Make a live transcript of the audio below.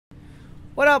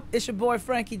What up? It's your boy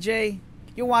Frankie J.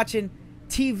 You're watching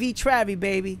TV Travie,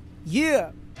 baby.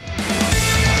 Yeah.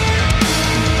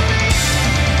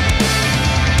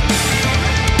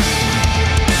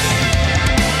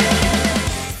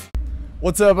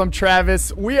 What's up? I'm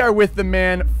Travis. We are with the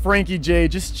man Frankie J,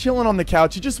 just chilling on the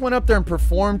couch. He just went up there and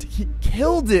performed. He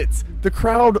killed it. The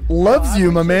crowd loves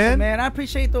you, my man. Man, I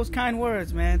appreciate those kind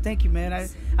words, man. Thank you, man.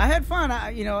 I had fun.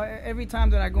 Every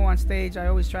time that I go on stage, I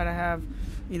always try to have,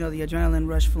 the adrenaline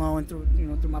rush flowing through,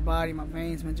 through my body, my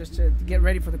veins, man, just to get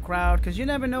ready for the crowd. Because you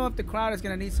never know if the crowd is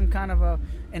gonna need some kind of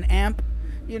an amp,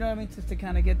 you know what I mean, just to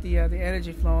kind of get the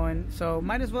energy flowing. So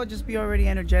might as well just be already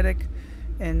energetic.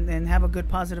 And have a good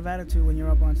positive attitude when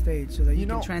you're up on stage so that you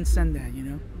can transcend that,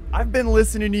 I've been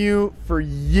listening to you for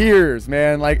years,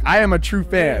 man. Like, I am a true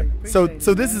fan. So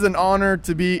this is an honor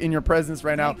to be in your presence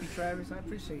right now. Thank you, Travis. I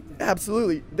appreciate that.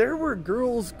 Absolutely. There were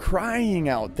girls crying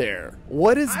out there.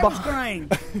 What is I was crying.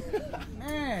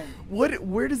 Man.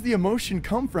 Where does the emotion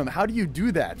come from? How do you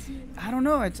do that? I don't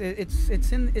know. It's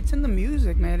in the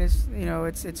music, man. It's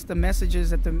the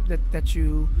messages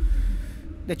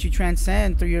that you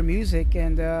transcend through your music,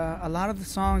 and a lot of the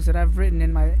songs that I've written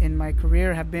in my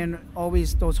career have been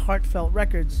always those heartfelt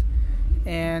records,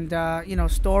 and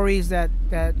stories that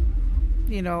are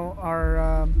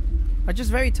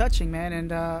just very touching, man. And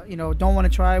Don't Want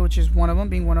to Try, which is one of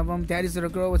them. Daddy's Little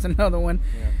Girl was another one.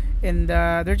 Yeah. And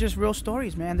they're just real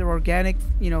stories, man. They're organic,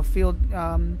 field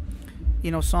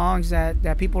songs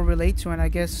that people relate to. And I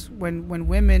guess when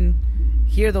women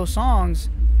hear those songs,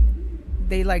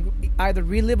 they like either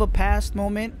relive a past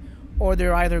moment, or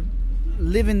they're either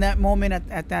living that moment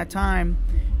at that time,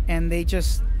 and they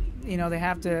just they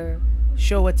have to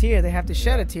show a tear, they have to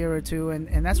shed a tear or two,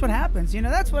 and that's what happens.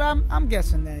 That's what I'm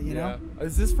guessing that know.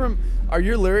 Is this are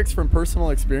your lyrics from personal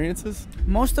experiences?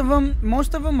 Most of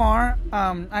them are.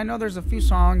 I know there's a few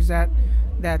songs that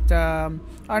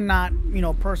are not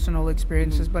personal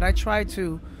experiences, but I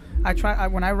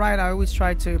when I write, I always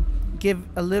try to give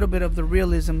a little bit of the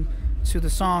realism to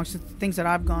the songs, to things that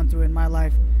I've gone through in my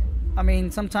life. I mean,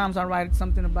 sometimes I write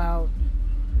something about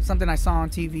something I saw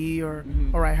on TV or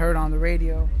I heard on the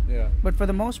radio. Yeah. But for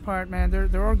the most part, man,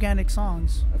 they're organic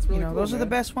songs. That's really cool, those are the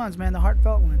best ones, man, the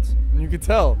heartfelt ones. You could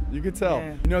tell.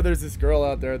 Yeah. There's this girl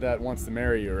out there that wants to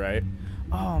marry you, right?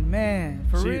 Oh man,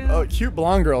 for real? Oh, cute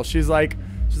blonde girl. She's like,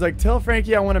 tell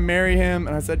Frankie I want to marry him.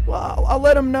 And I said, well, I'll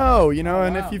let him know,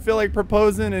 and if you feel like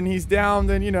proposing and he's down,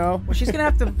 then Well, she's gonna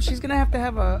have to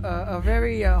have a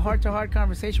very heart-to-heart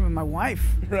conversation with my wife.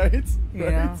 Right.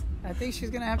 I think she's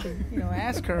gonna have to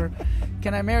ask her,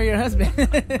 can I marry your husband?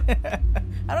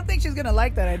 I don't think she's gonna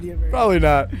like that idea very Probably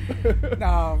not.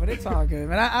 No, but it's all good,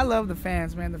 man. I love the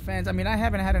fans, man. The fans. I mean, I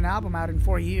haven't had an album out in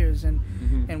 4 years, and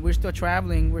we're still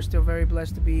traveling. We're still very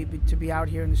blessed to be out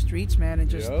here in the streets, man, and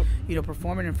just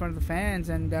performing in front of the fans.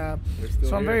 And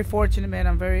so I'm very fortunate, man.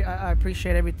 I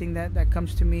appreciate everything that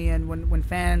comes to me, and when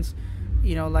fans,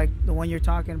 like the one you're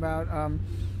talking about,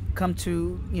 come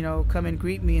and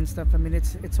greet me and stuff. I mean,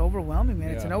 it's overwhelming, man.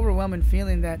 Yeah. It's an overwhelming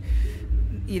feeling that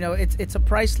it's a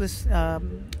priceless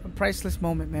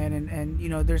moment, man.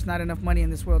 And there's not enough money in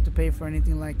this world to pay for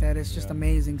anything like that. It's just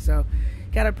amazing. So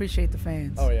gotta appreciate the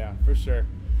fans. Oh yeah, for sure.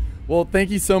 Well, thank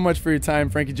you so much for your time,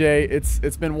 Frankie J.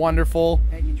 It's been wonderful.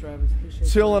 Thank you, Travis. Appreciate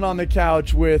Chilling on the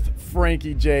couch with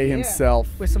Frankie J himself.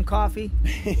 With some coffee,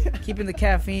 keeping the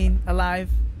caffeine alive,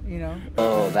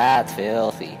 Oh, that's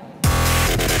filthy.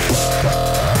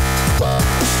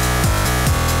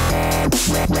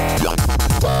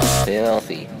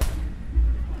 Filthy.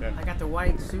 I got the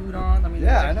white suit on.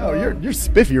 I know. You're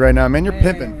spiffy right now, man. You're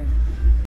pimping.